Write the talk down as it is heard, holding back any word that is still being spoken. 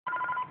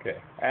Okay.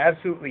 I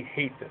absolutely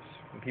hate this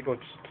when people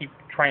just keep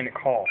trying to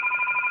call.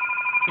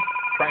 Keep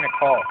trying to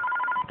call.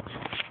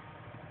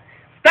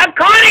 Stop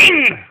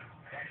calling!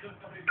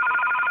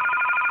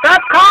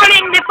 Stop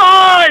calling the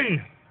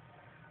phone!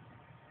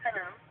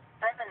 Hello,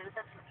 I'm unable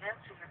to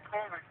answer your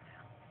call right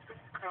now. Please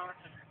call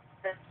again.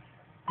 Thank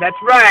you.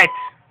 That's right.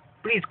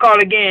 Please call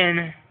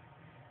again.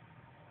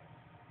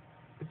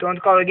 But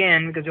don't call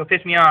again because you'll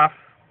piss me off.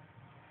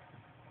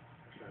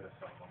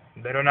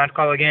 Better not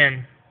call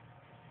again.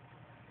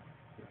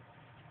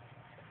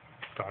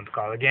 Don't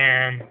call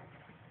again.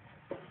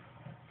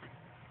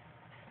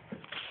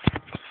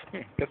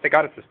 Guess they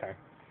got it this time.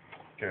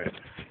 Good.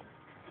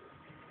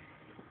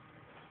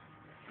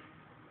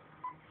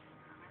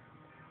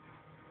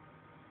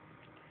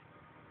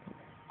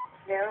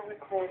 Now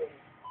recording.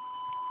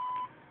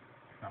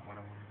 Not what I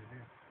wanted to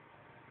do.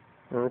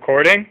 We're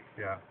recording?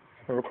 Yeah.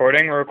 We're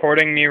recording? We're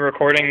recording me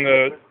recording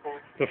the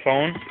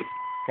phone?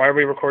 Why are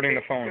we recording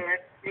the phone?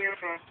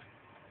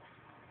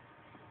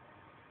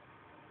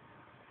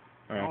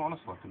 I don't want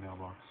to select the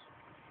mailbox.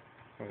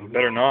 Well, you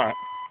better not.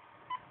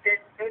 Set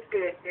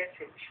upload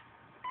message.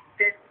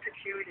 Set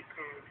security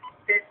code.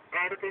 Set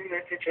audible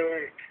message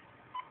alert.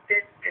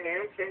 Set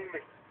announce only.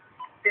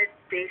 Set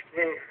base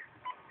runner.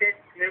 Set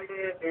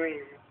number of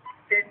rings.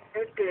 Set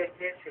upload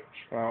message.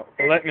 Well,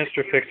 we'll let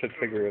Mr. Fix-It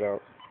figure it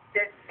out.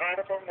 Set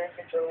audible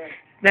message alert.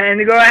 Time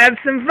to go have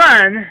some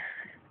fun.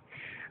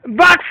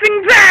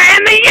 Boxing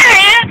time,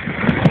 yeah!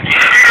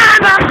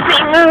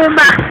 Boxing,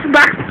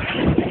 box.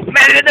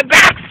 Better in the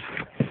box.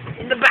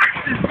 In the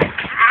boxes.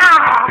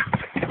 Ah!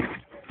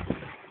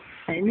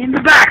 I'm in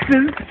the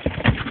boxes.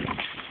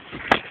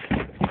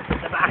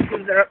 The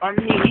boxes are on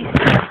me.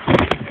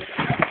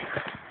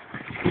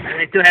 I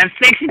like to have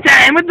sexy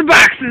time with the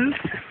boxes.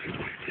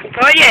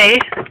 Oh, yay.